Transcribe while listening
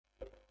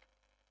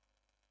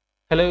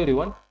Hello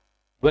everyone,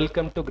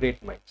 welcome to Great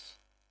Minds.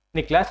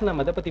 In class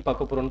நம்ம எதை பத்தி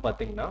பார்க்க போறோம்னு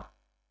பாத்தீங்கன்னா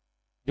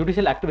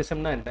judicial activism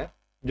னா என்ன,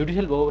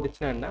 judicial overreach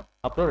னா என்ன,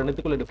 அப்புறம்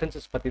ரெண்டுத்துக்குள்ள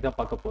differences பத்தி தான்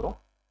பார்க்க போறோம்.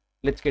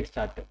 Let's get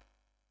started.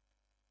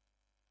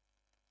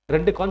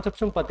 ரெண்டு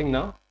கான்செப்ட்ஸும்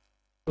பாத்தீங்கன்னா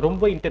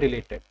ரொம்ப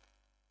interrelated.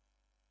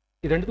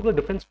 இது ரெண்டுத்துக்குள்ள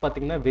difference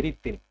பாத்தீங்கன்னா very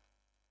thin.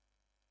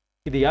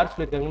 இது யார்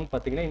சொல்லிருக்காங்கன்னு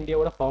பாத்தீங்கன்னா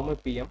இந்தியாவோட former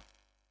PM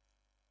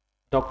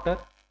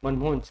டாக்டர்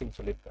மன்மோகன் சிங்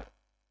சொல்லியிருக்காரு.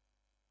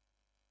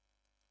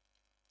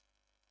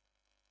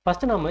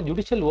 ஃபர்ஸ்ட் நம்ம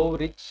ஜுடிஷியல்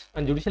ஓவர்ரீச்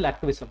அண்ட் ஜுடிஷியல்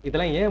ஆக்டிவிசம்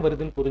இதெல்லாம் ஏன்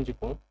வருதுன்னு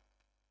புரிஞ்சுப்போம்.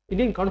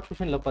 இந்தியன்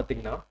கான்ஸ்டியூஷன்ல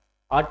பார்த்தீங்கன்னா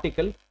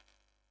ஆர்டிகல்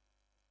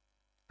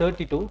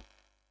 32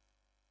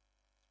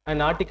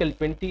 அண்ட் ஆர்டிகல்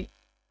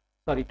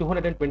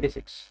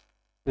 226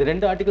 இது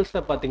ரெண்டு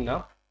ஆர்டிகல்ஸ்ல பார்த்தீங்கன்னா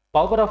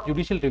பவர் ஆஃப்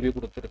ஜுடிஷியல் ரிவ்யூ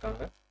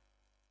கொடுத்துருக்காங்க.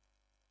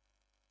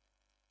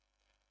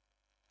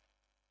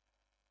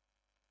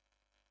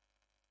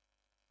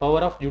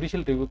 பவர் ஆஃப்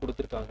ஜுடிஷியல் ரிவ்யூ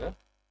கொடுத்துருக்காங்க.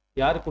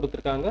 யாருக்கு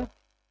கொடுத்துருக்காங்க?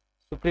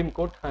 Supreme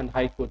court and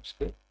high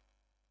கோர்ட்ஸ்க்கு.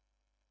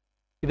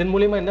 இதன்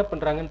மூலியமா என்ன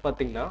பண்றாங்கன்னு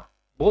பாத்தீங்கன்னா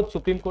both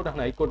supreme court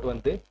and high court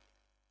வந்து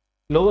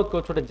லோவர்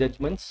கோர்ட்ஸோட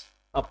ஜட்ஜ்மெண்ட்ஸ்,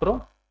 அப்புறம்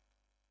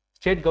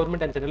state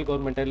government and central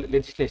governmental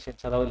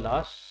legislations அதாவது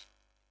லாஸ்,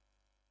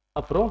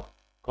 அப்புறம்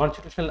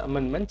constitutional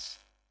amendments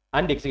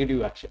and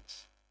executive actions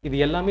இது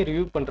எல்லாமே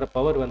ரிவ்யூ பண்ற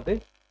பவர் வந்து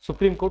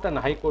சுப்ரீம் கோர்ட்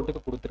அண்ட்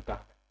ஹைகோர்ட்டுக்கு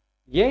கொடுத்துருக்காங்க.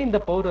 ஏன்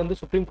இந்த பவர் வந்து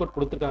சுப்ரீம் கோர்ட்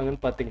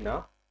கொடுத்துருக்காங்கன்னு பாத்தீங்கன்னா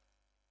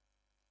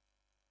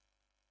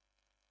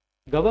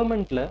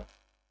கவர்மெண்ட்ல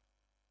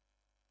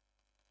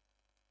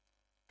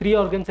 3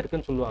 ஆர்கன்ஸ்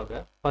இருக்குன்னு சொல்லுவாங்க.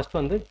 ஃபர்ஸ்ட்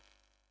வந்து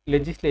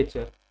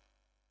லெஜிஸ்லேச்சர்,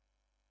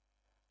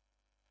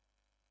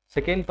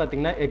 செகண்ட்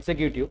பார்த்தீங்கன்னா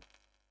எக்ஸிக்யூட்டிவ்,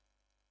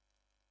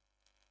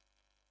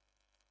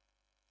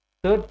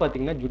 தேர்ட்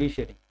பார்த்தீங்கன்னா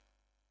ஜுடிஷியரி.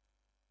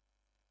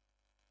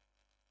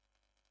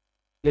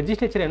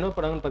 லெஜிஸ்லேச்சர் என்ன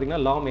பண்ணாங்கன்னு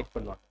பார்த்தீங்கன்னா லா மேக்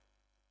பண்ணுவாங்க.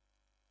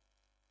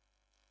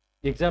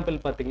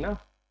 எக்ஸாம்பிள் பார்த்தீங்கன்னா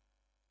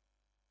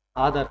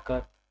ஆதார்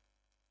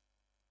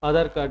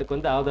கார்டுக்கு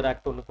வந்து ஆதார்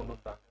ஆக்ட் ஒன்று கொண்டு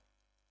வந்தாங்க.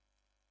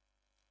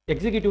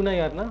 எக்ஸிக்யூட்டிவ்னா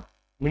யாருன்னா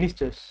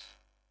மினிஸ்டர்ஸ்.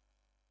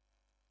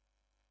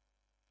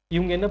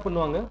 இவங்க என்ன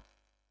பண்ணுவாங்க?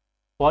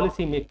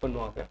 பாலிசி மேக்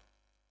பண்ணுவாங்க.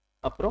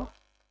 அப்புறம்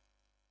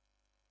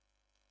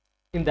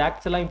இந்த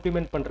ஆக்ட்ஸ் எல்லாம்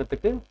இம்ப்ளிமெண்ட்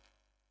பண்றதுக்கு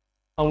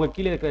அவங்க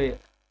கீழே இருக்கிற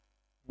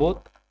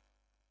போத்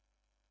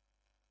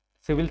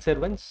சிவில்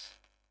சர்வன்ட்ஸ்,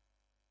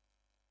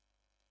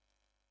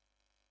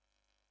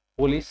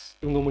 போலீஸ்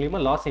இவங்க மூலியமா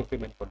லாஸ்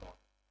இம்ப்ளிமெண்ட்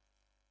பண்ணுவாங்க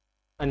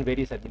அண்ட்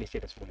வேரியஸ்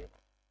அட்மினிஸ்ட்ரேட்டர்ஸ் மூலியமா.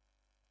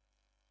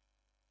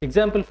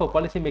 எக்ஸாம்பிள் ஃபார்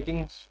பாலிசி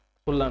மேக்கிங்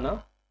சொல்லலாம்னா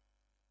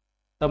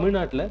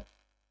தமிழ்நாட்டில்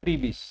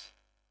freebies.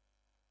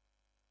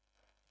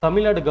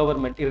 Tamil Nadu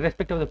government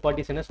irrespective of the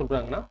parties என்ன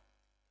சொல்றாங்கன்னா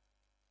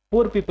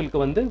புவர் பீப்புளுக்கு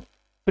வந்து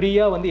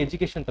ஃப்ரீயா வந்து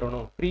எஜுகேஷன்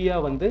தரணும், ஃப்ரீயா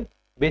வந்து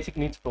பேசிக்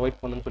நீட்ஸ் ப்ரொவைட்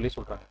பண்ணணும்னு சொல்லி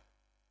சொல்றாங்க.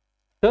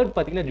 தேர்ட்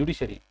பார்த்தீங்கன்னா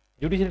ஜுடிஷியரி.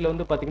 ஜுடிஷியரியில்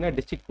வந்து பார்த்தீங்கன்னா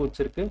டிஸ்ட்ரிக்ட்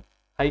கோர்ட்ஸ் இருக்கு,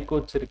 ஹை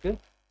கோர்ட்ஸ் இருக்கு,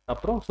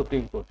 அப்புறம்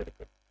சுப்ரீம் கோர்ட்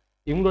இருக்கு.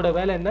 இவங்களோட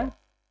வேலை என்ன?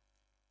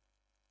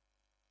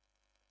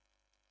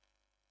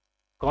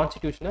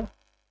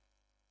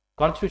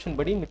 கான்ஸ்டிடியூஷன்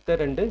படி மித்த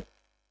ரெண்டு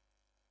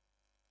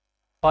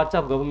பார்ட்ஸ்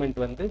ஆஃப் கவர்மெண்ட்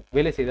வந்து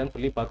வேலை செய்தான்னு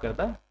சொல்லி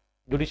பார்க்கறதா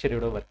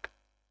ஜுடிஷியரியோட ஒர்க்.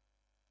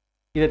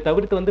 இதை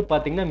தவிர்த்து வந்து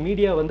பார்த்தீங்கன்னா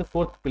மீடியா வந்து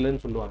 4th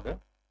பில்லர்னு சொல்லுவாங்க.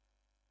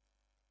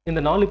 இந்த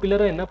 4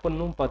 பில்லரும் என்ன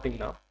பண்ணணும்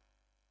பார்த்தீங்கன்னா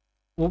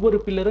ஒவ்வொரு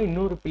பில்லரும்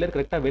இன்னொரு பில்லர்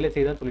கரெக்டாக வேலை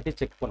செய்தான்னு சொல்லிட்டு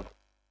செக் பண்ணணும்.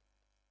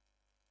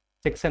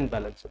 Sex and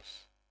balances.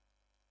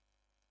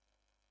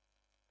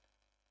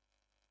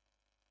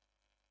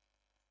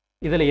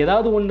 இதில்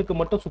ஏதாவது ஒன்றுக்கு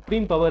மட்டும்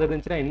சுப்ரீம் பவர்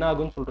இருந்துச்சுன்னா என்ன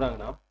ஆகும்னு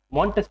சொல்றாங்கன்னா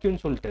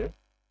மாண்டெஸ்கியூன்னு சொல்லிட்டு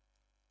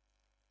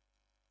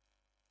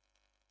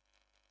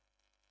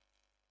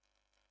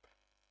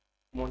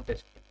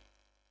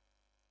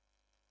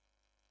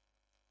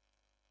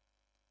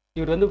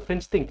இவர் வந்து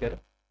பிரெஞ்சு திங்கர்.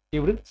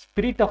 இவர்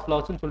ஸ்பிரிட் ஆஃப்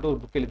லாஸ்ன்னு சொல்லிட்டு ஒரு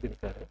புக்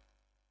எழுதியிருக்காரு.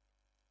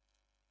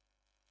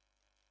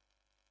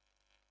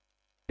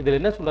 இதுல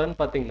என்ன சொல்றாருன்னு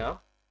பாத்தீங்கன்னா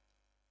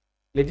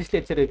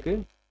லெஜிஸ்லேச்சர் இருக்கு,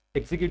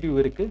 எக்ஸிக்யூட்டிவ்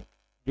இருக்கு,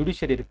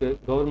 ஜுடிஷியரி இருக்கு,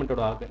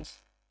 கவர்மெண்டோட ஆர்கன்ஸ்.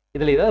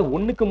 இதுல ஏதாவது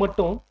ஒண்ணுக்கு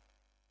மட்டும்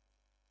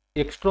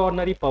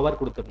எக்ஸ்ட்ராஆர்டினரி பவர்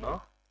கொடுத்தோம்னா,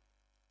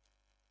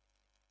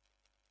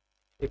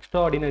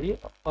 எக்ஸ்ட்ராஆர்டினரி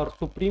ஆர்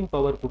சுப்ரீம்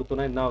பவர்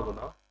கொடுத்தோம்னா என்ன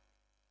ஆகும்னா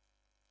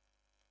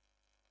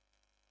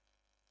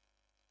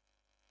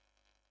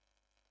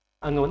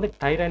அங்க வந்து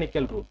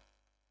டைரானிக்கல்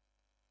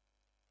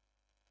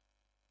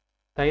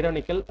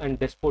அண்ட்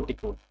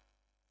டெஸ்போட்டிக்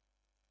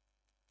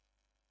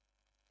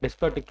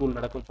ரூல்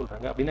நடக்கும்னு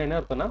சொல்றாங்க. அப்படின்னா என்ன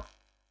அர்த்தம்னா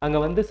அங்க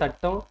வந்து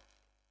சட்டம்,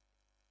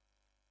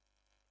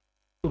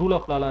 ரூல்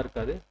ஆஃப் லாலாம்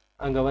இருக்காது.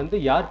 அங்க வந்து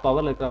யார்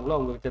பவர்ல இருக்கிறாங்களோ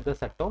அவங்க வச்சத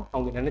சட்டம்,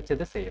 அவங்க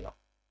நினைச்சதை செய்யலாம்.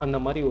 அந்த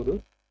மாதிரி ஒரு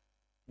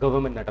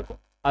கவர்மெண்ட்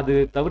நடக்கும். அது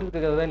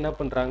தவிர்க்கிறத என்ன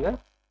பண்றாங்க?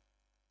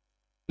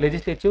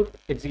 லெஜிஸ்லேச்சர்,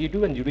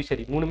 எக்ஸிக்யூட்டிவ் அண்ட்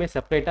ஜுடிஷியரி மூணுமே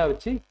செப்பரேட்டா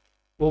வச்சு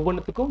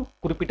ஒவ்வொன்றுத்துக்கும்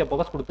குறிப்பிட்ட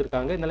பவர்ஸ்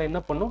கொடுத்துருக்காங்க. இதனால என்ன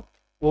பண்ணும்?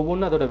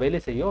 ஒவ்வொன்றும் அதோட வேலை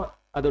செய்யும்.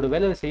 அதோட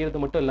வேலை செய்யறது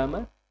மட்டும்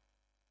இல்லாமல்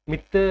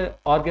மித்த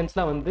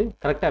ஆர்கன்ஸ்லாம் வந்து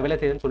கரெக்டாக வேலை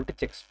செய்யுதுன்னு சொல்லிட்டு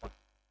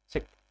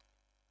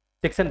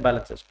செக்ஸ் அண்ட்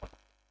பேலன்சஸ்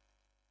பண்ணும்.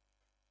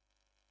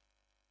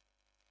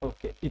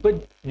 ஓகே, இப்போ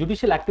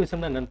ஜுடிஷியல்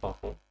ஆக்டிவிசம்னா என்னன்னு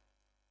பார்ப்போம்.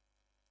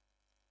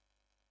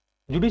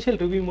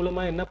 ஜுடிஷியல் ரிவ்யூ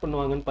மூலமா என்ன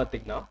பண்ணுவாங்கன்னு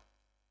பார்த்தீங்கன்னா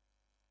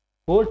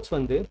கோர்ட்ஸ்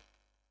வந்து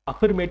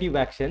affirmative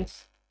actions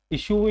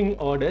issuing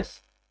orders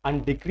and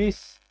decrees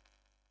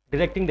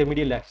directing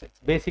remedial actions.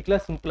 பேசிக்கலா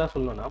சிம்பிளா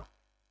சொல்லணும்னா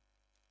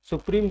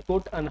supreme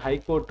court and high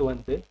court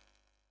வந்து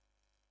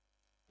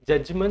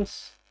ஜட்ஜ்மெண்ட்ஸ்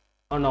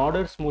அண்ட்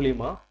ஆர்டர்ஸ்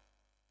மூலிமா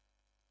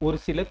ஒரு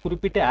சில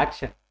குறிப்பிட்ட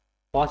ஆக்ஷன்,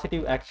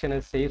 பாசிட்டிவ் ஆக்ஷனை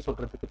செய்ய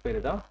சொல்றதுக்கு பேர்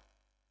தான்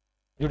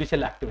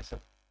ஜுடிஷியல்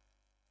ஆக்டிவிசம்.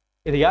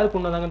 இது யார்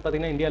கொண்டு வந்தாங்கன்னு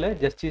பார்த்தீங்கன்னா இந்தியாவில்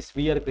justice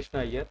VR Krishna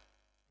Iyer,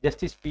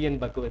 justice PN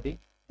Bhagavathi,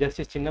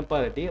 justice Chinappa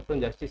Reddy,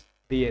 அப்புறம் ஜஸ்டிஸ்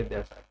டிஏ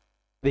தேவசாய்.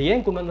 இது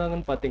ஏன் கொண்டு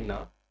வந்தாங்கன்னு பார்த்தீங்கன்னா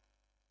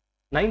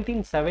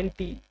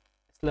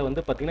 1970s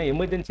வந்து பார்த்தீங்கன்னா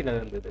எமர்ஜென்சி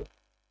நடந்தது.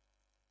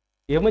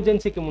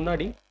 எமர்ஜென்சிக்கு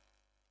முன்னாடி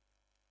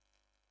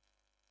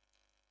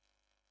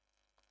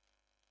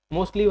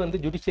மோஸ்ட்லி வந்து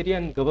ஜுடிஷியரி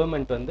அண்ட்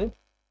கவர்மெண்ட் வந்து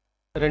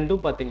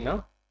ரெண்டும் பார்த்தீங்கன்னா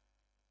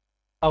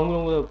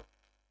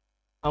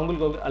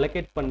அவங்களுக்கு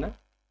அலோகேட் பண்ண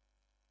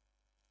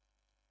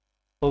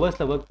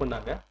பவர்ஸில் ஒர்க்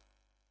பண்ணாங்க.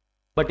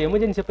 பட்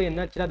எமர்ஜென்சி அப்போ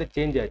என்னாச்சுன்னா அது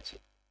சேஞ்ச் ஆச்சு.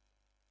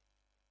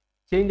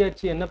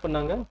 என்ன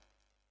பண்ணாங்க,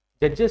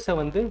 ஜட்ஜஸை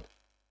வந்து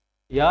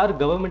யார்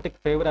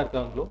கவர்மெண்ட்டுக்கு ஃபேவராக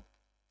இருக்காங்களோ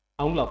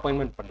அவங்கள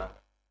அப்பாயின்மெண்ட் பண்ணாங்க.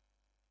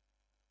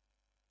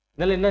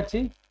 இதனால என்னாச்சு,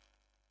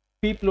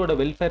 பீப்புளோட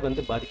வெல்ஃபேர்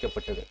வந்து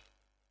பாதிக்கப்பட்டது.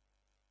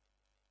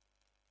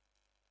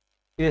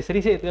 இதை சரி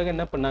செய்யறதுக்காக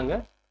என்ன பண்ணாங்க,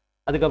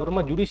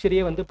 அதுக்கப்புறமா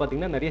ஜுடிஷியரியே வந்து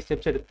பார்த்தீங்கன்னா நிறைய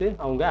ஸ்டெப்ஸ் எடுத்து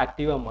அவங்க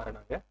ஆக்டிவாக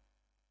மாறினாங்க.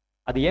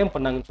 அது ஏன்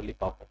பண்ணாங்கன்னு சொல்லி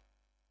பார்ப்போம்.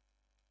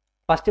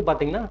 ஃபர்ஸ்ட்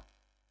பார்த்தீங்கன்னா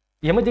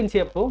எமர்ஜென்சி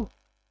அப்போ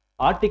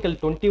ஆர்டிகல்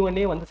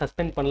 21 வந்து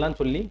சஸ்பெண்ட் பண்ணலான்னு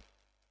சொல்லி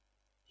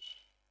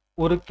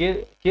ஒரு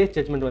கேஸ்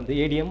ஜட்மெண்ட் வந்து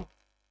ஏடிஎம்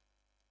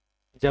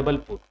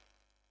ஜபல்பூர்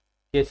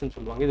கேஸ்ன்னு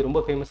சொல்லுவாங்க. இது ரொம்ப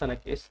ஃபேமஸான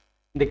கேஸ்.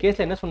 இந்த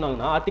கேஸில் என்ன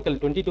சொன்னாங்கன்னா ஆர்டிகல்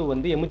 22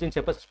 வந்து எமர்ஜென்சி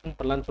அப்போ சஸ்பெண்ட்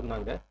பண்ணலான்னு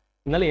சொன்னாங்க.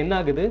 இதனால என்ன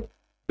ஆகுது,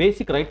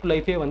 பேசிக் ரைட் டு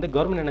லைஃபே வந்து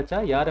கவர்மெண்ட் நினைச்சா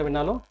யாரை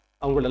வேணாலும்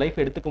அவங்களோட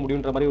லைஃப் எடுத்துக்க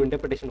முடியுன்ற மாதிரி ஒரு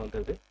இன்டர்பிரேஷன்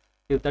வந்தது.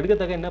 இது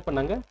தடுக்கிறதுக்காக என்ன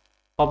பண்ணாங்க,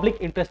 பப்ளிக்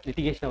இன்ட்ரெஸ்ட்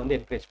லிட்டிகேஷனை வந்து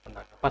என்கரேஜ்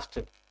பண்ணாங்க.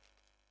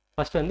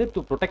 ஃபர்ஸ்ட் வந்து டு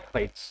ப்ரொடெக்ட்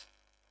ரைட்ஸ்.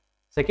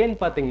 செகண்ட்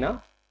பார்த்தீங்கன்னா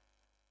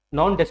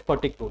நான்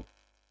டெஸ்பாட்டிக் ரூல்.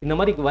 இந்த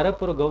மாதிரி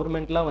வரப்போகிற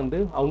கவர்மெண்ட்லாம் வந்து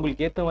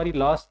அவங்களுக்கு ஏற்ற மாதிரி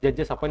லாஸ்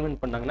ஜட்ஜஸ்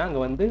அப்பாயின்மெண்ட் பண்ணாங்கன்னா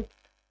அங்கே வந்து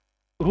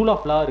ரூல்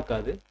ஆஃப் லா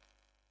இருக்காது.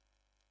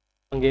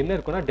 அங்கே என்ன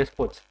இருக்குன்னா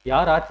டெஸ்போட்ஸ்,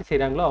 யார் ஆட்சி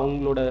செய்கிறாங்களோ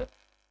அவங்களோட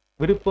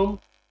விருப்பம்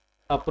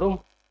அப்புறம்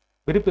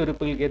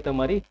விருப்புகளுக்கு ஏற்ற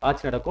மாதிரி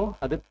ஆட்சி நடக்கும்.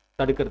 அது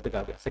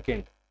தடுக்கிறதுக்காக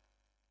செகண்ட்.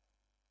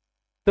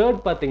 தேர்ட்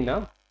பார்த்தீங்கன்னா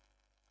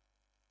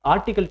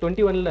ஆர்டிகல்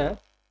 21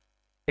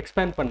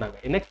 எக்ஸ்பேண்ட் பண்ணாங்க.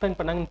 என்ன எக்ஸ்பேண்ட்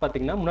பண்ணாங்கன்னு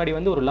பார்த்தீங்கன்னா முன்னாடி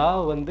வந்து ஒரு லா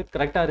வந்து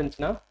கரெக்டாக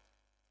இருந்துச்சுன்னா,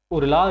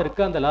 ஒரு லா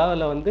இருக்குது, அந்த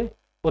லாவில் வந்து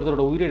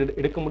ஒருத்தரோட உயிரை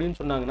எடுக்க முடியும்னு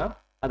சொன்னாங்கன்னா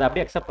அதை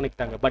அப்படியே அக்செப்ட்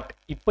பண்ணிக்கிட்டாங்க. பட்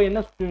இப்போ என்ன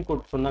சுப்ரீம்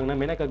கோர்ட் சொன்னாங்கன்னா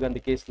மேனகா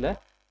காந்தி கேஸில்,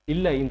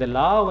 இல்லை இந்த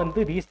லா வந்து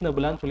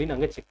ரீசனபிளான்னு சொல்லி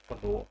நாங்கள் செக்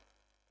பண்ணுவோம்.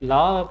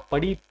 லா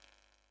படி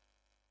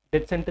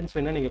டெத் சென்டென்ஸ்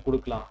வேணால் நீங்கள்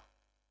கொடுக்கலாம்,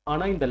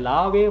 ஆனால் இந்த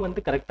லாவே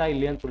வந்து கரெக்டாக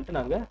இல்லையான்னு சொல்லிட்டு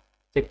நாங்கள்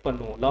செக்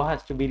பண்ணுவோம். லா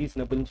ஹேஸ் டு பி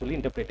ரீசனபிள்னு சொல்லி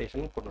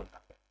இன்டர்பிரிட்டேஷன் கொண்டு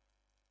வந்தாங்க.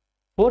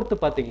 ஃபோர்த்து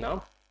பார்த்தீங்கன்னா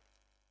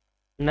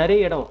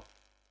நிறைய இடம்,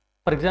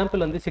 ஃபார்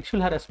எக்ஸாம்பிள் வந்து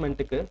sexual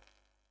ஹராஸ்மெண்ட்டுக்கு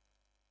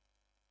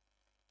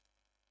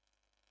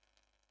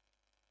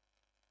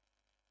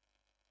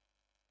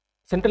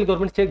central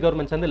government state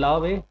governments வந்து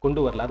லாவே கொண்டு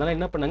வரல. அதனால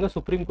என்ன பண்ணாங்க,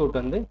 சுப்ரீம்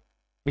கோர்ட் வந்து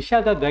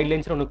விஷாகா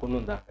கைட்லைன்ஸ் ஒன்று கொண்டு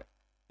வந்தாங்க.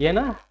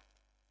 ஏன்னா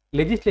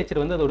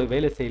லெஜிஸ்லேச்சர் வந்து அதோட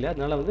வேலை செய்யல.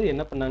 அதனால வந்து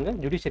என்ன பண்ணாங்க,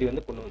 ஜுடிஷியரி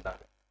வந்து கொண்டு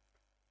வந்தாங்க.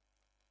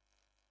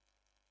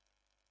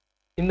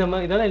 இந்த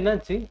மாதிரி இதெல்லாம்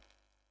என்னாச்சு,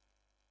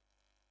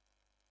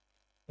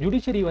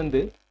 ஜுடிஷியரி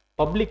வந்து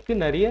பப்ளிக்கு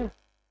நிறைய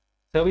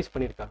சர்வீஸ்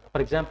பண்ணியிருக்காங்க.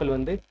 ஃபார் எக்ஸாம்பிள்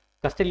வந்து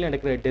கஸ்டடியில்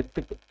நடக்கிற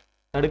டெத்துக்கு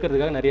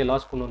தடுக்கிறதுக்காக நிறைய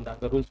லாஸ் கொண்டு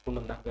வந்தாங்க, ரூல்ஸ்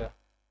கொண்டு வந்தாங்க.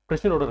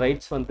 பிரிசனரோட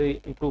ரைட்ஸ் வந்து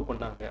இம்ப்ரூவ்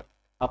பண்ணாங்க.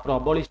 அப்புறம்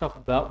அபாலிஷன் ஆஃப்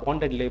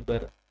பாண்டட்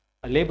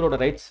லேபரோட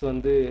ரைட்ஸ்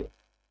வந்து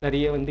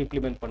நிறைய வந்து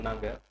இம்ப்ளிமெண்ட்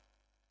பண்ணாங்க.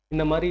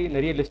 இந்த மாதிரி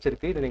நிறைய லிஸ்ட்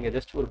இருக்குது. இதை நீங்கள்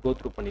ஜஸ்ட் ஒரு கோ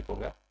த்ரூ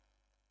பண்ணிக்கோங்க.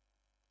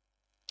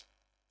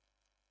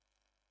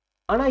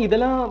 ஆனால்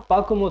இதெல்லாம்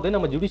பார்க்கும்போது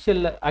நம்ம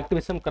ஜுடிஷியல்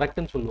ஆக்டிவிசம்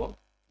கரெக்டுன்னு சொல்லுவோம்.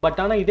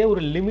 பட் ஆனால் இதே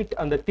ஒரு லிமிட்,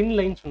 அந்த தின்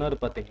லைன் சொன்னார்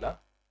பார்த்தீங்களா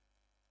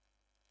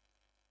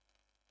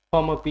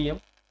ஃபார்மர்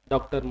பிஎம்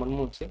டாக்டர்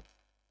மன்மோகன் சிங்,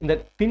 இந்த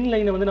தின்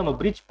லைனை வந்து நம்ம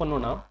பிரீச்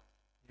பண்ணோம்னா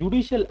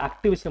ஜுடிஷியல்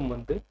ஆக்டிவிசம்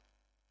வந்து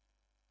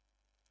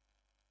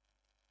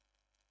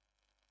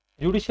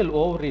ஜுடிஷியல்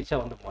ஓவர் ரீச்சா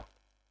வந்து மாறும்.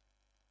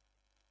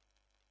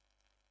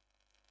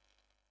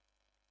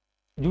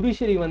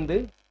 ஜுடிஷியரி வந்து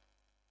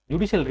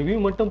ஜுடிஷியல் ரிவ்யூ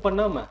மட்டும்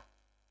பண்ணாம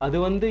அது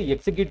வந்து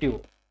எக்ஸிக்யூட்டிவ்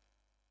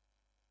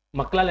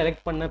மக்களால்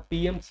எலெக்ட் பண்ண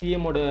பிஎம்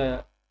சிஎமோட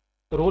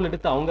ரோல்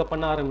எடுத்து அவங்க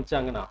பண்ண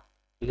ஆரம்பிச்சாங்கன்னா,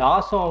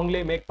 லாஸும்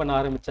அவங்களே மேக் பண்ண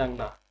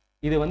ஆரம்பிச்சாங்கன்னா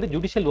இது வந்து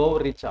ஜுடிஷியல்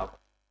ஓவர் ரீச்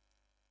ஆகும்.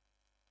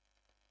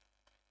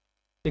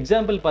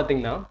 எக்ஸாம்பிள்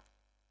பார்த்தீங்கன்னா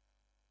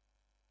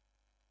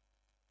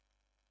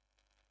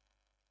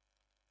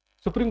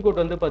சுப்ரீம்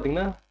கோர்ட் வந்து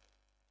பார்த்தீங்கன்னா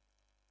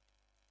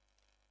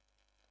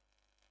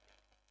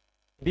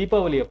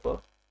தீபாவளி அப்போ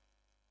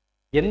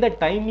எந்த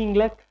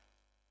டைமிங்ல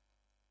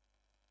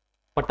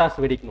பட்டாசு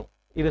வெடிக்கணும்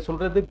இதை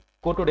சொல்றது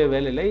கோர்ட்டோடைய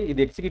வேலை இல்லை, இது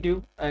எக்ஸிக்யூட்டிவ்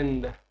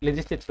அண்ட்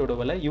லெஜிஸ்லேச்சரோட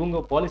வேலை. இவங்க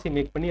பாலிசி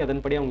மேக் பண்ணி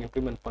அதன்படி அவங்க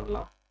இம்ப்ளிமெண்ட்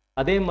பண்ணலாம்.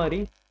 அதே மாதிரி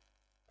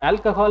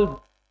ஆல்கஹால்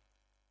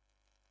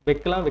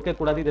வைக்கலாம்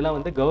வைக்கக்கூடாது, இதெல்லாம்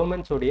வந்து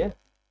கவர்மெண்ட்ஸோடைய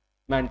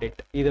மேண்டேட்.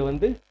 இதை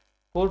வந்து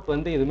கோர்ட்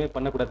வந்து எதுவுமே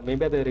பண்ணக்கூடாது,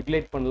 மேபி அதை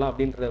ரெகுலேட் பண்ணலாம்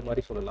அப்படின்ற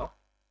மாதிரி சொல்லலாம்.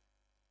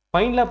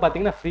 ஃபைனலாக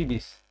பார்த்தீங்கன்னா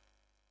ஃப்ரீபீஸ்.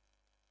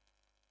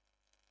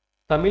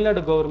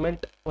 தமிழ்நாடு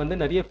கவர்மெண்ட் வந்து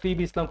நிறைய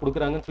ஃப்ரீபீஸ்லாம்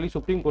கொடுக்குறாங்கன்னு சொல்லி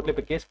சுப்ரீம் கோர்ட்டில்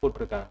இப்போ கேஸ்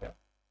போட்டிருக்காங்க.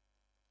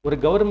 ஒரு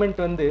கவர்மெண்ட்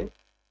வந்து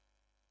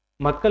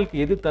மக்களுக்கு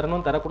எது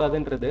தரணும்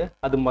தரக்கூடாதுன்றது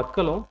அது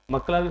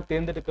மக்களால்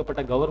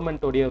தேர்ந்தெடுக்கப்பட்ட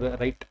கவர்மெண்ட்டோடைய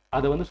ரைட்.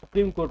 அதை வந்து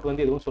சுப்ரீம் கோர்ட்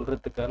வந்து எதுவும்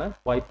சொல்றதுக்கான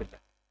வாய்ப்பு இல்லை.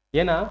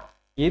 ஏன்னா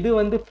எது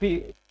வந்து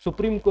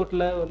சுப்ரீம்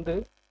கோர்ட்ல வந்து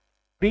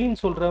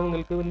ஃப்ரீன்னு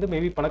சொல்றவங்களுக்கு வந்து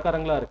மேபி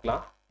பணக்காரங்களா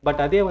இருக்கலாம்.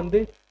 பட் அதே வந்து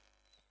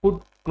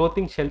ஃபுட்,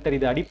 க்ளோத்திங், ஷெல்டர்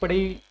இது அடிப்படை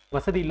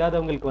வசதி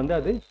இல்லாதவங்களுக்கு வந்து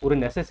அது ஒரு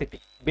நெசசிட்டி,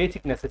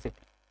 பேசிக்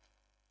நெசசிட்டி.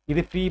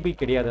 இது ஃப்ரீபி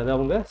கிடையாது. அது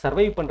அவங்க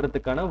சர்வை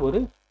பண்றதுக்கான ஒரு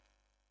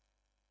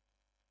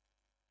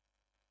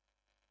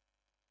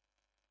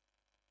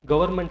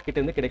கவர்மெண்ட் கிட்ட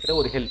இருந்து கிடைக்கிற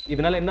ஒரு ஹெல்ப்.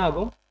 இதனால என்ன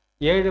ஆகும்,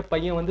 ஏழை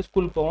பையன் வந்து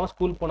ஸ்கூல் போவான்,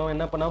 ஸ்கூல் போனவன்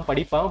என்ன பண்ணான்,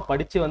 படிப்பான்,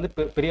 படிச்சு வந்து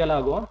பெரிய ஆள்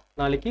ஆகுவான்.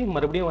 நாளைக்கு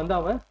மறுபடியும் வந்து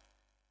அவன்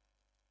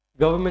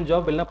கவர்மெண்ட்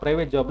ஜாப் இல்லைன்னா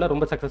பிரைவேட் ஜாப்ல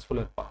ரொம்ப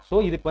சக்சஸ்ஃபுல்லாக இருப்பான். ஸோ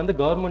இதுக்கு வந்து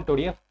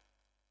கவர்மெண்ட்டோடைய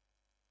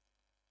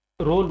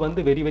ரோல்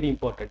வந்து வெரி வெரி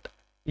இம்பார்ட்டன்ட்.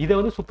 இதை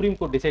வந்து சுப்ரீம்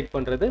கோர்ட் டிசைட்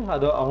பண்றது,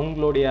 அது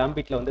அவங்களுடைய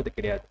ஆம்பிட்ல வந்து அது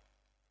கிடையாது.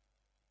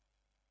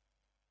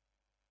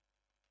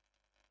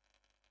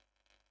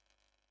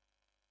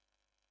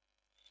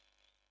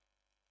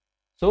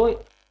 ஸோ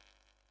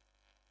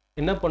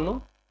என்ன பண்ணும்,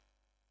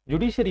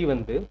 ஜுடிஷரி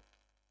வந்து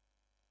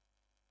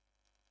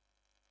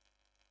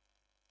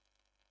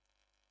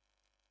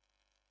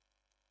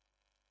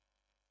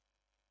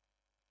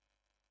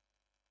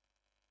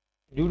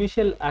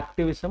ஜுடிஷியல்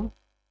ஆக்டிவிசம்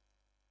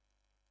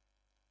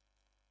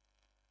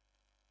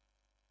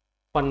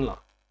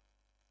பண்ணலாம்.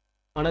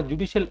 ஆனால்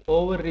ஜுடிஷியல்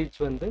ஓவர் ரீச்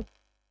வந்து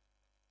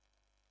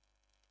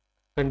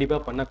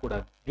கண்டிப்பாக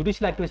பண்ணக்கூடாது.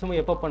 ஜுடிஷியல் ஆக்டிவிசம்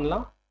எப்போ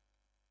பண்ணலாம்,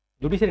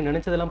 ஜுடிஷியரி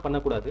நினைச்சதெல்லாம்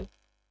பண்ணக்கூடாது.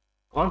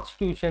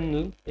 கான்ஸ்டிடியூஷன்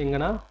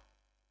எங்கன்னா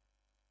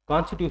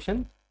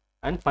கான்ஸ்டிடியூஷன்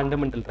அண்ட்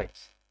ஃபண்டமெண்டல்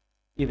ரைட்ஸ்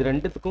இது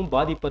ரெண்டுத்துக்கும்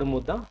பாதிப்பு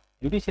வரும்போது தான்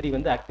ஜுடிஷியரி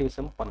வந்து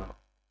ஆக்டிவிசம் பண்ணணும்.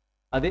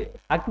 அது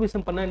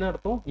ஆக்டிவிசம் பண்ணால் என்ன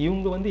அர்த்தம்,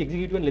 இவங்க வந்து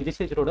எக்ஸிக்யூட்டிவ் அண்ட்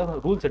லெஜிஸ்லேச்சரோட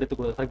ரூல்ஸ்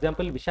எடுத்துக்கூடாது. ஃபார்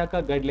எக்ஸாம்பிள்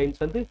விசாகா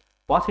கைட்லைன்ஸ் வந்து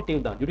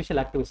பாசிட்டிவ் தான்,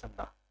 ஜுடிஷியல் ஆக்டிவிசம்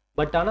தான்.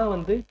 பட் ஆனால்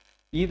வந்து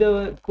இதை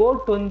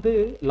கோர்ட் வந்து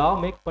லா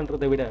மேக்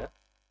பண்ணுறதை விட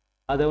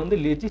அதை வந்து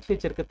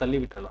லெஜிஸ்லேச்சருக்கு தள்ளி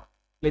விட்டுறலாம்.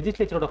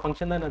 லெஜிஸ்லேச்சரோட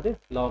ஃபங்க்ஷன் தான் அது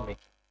லா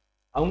மேக்.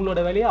 அவங்களோட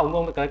வேலையை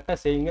அவங்கவுங்க கரெக்டாக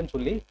செய்யுங்கன்னு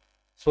சொல்லி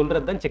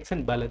சொல்கிறது தான் செக்ஸ்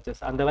அண்ட்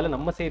பேலன்சஸ். அந்த வேலை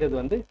நம்ம செய்கிறது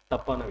வந்து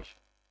தப்பான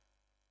விஷயம்.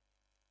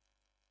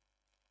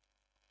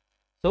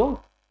 ஸோ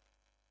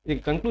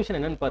இதுக்கு கன்க்ளூஷன்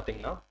என்னன்னு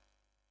பார்த்தீங்கன்னா,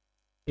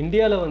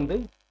 இந்தியாவில் வந்து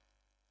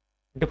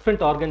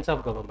டிஃப்ரெண்ட் ஆர்கன்ஸ்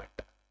ஆஃப்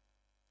கவர்மெண்ட்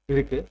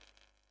இருக்கு.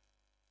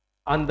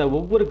 அந்த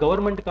ஒவ்வொரு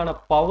கவர்மெண்ட்டுக்கான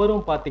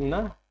பவரும்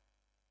பார்த்தீங்கன்னா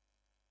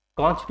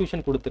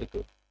கான்ஸ்டிடியூஷன்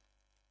கொடுத்துருக்கு.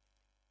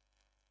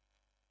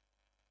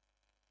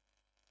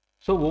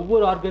 ஸோ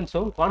ஒவ்வொரு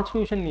ஆர்கன்ஸும்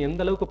கான்ஸ்டிடியூஷன்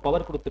எந்த அளவுக்கு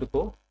பவர்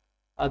கொடுத்துருக்கோ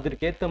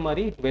அதற்கேற்ற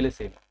மாதிரி வேலை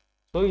செய்யணும்.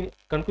 ஸோ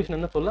கன்க்ளூஷன்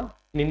என்ன சொல்லலாம்,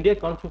 in India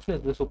constitution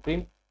is the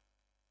supreme.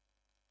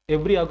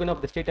 Every organ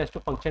of the state has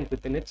to function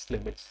within it's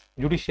limits,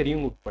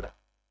 ஜுடிஷியரியும் உட்பட.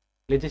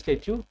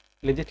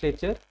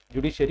 லெஜிஸ்லேச்சர்,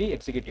 ஜுடிஷியரி,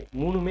 எக்ஸிக்யூட்டிவ்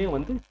மூணுமே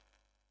வந்து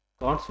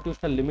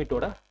கான்ஸ்டிடியூஷனல்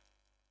லிமிட்டோட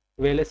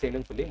வேலை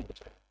செய்யணும்னு சொல்லி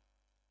முடிச்சிருக்கேன்.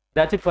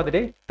 That's it for the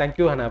day. Thank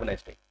you and have a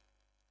nice day.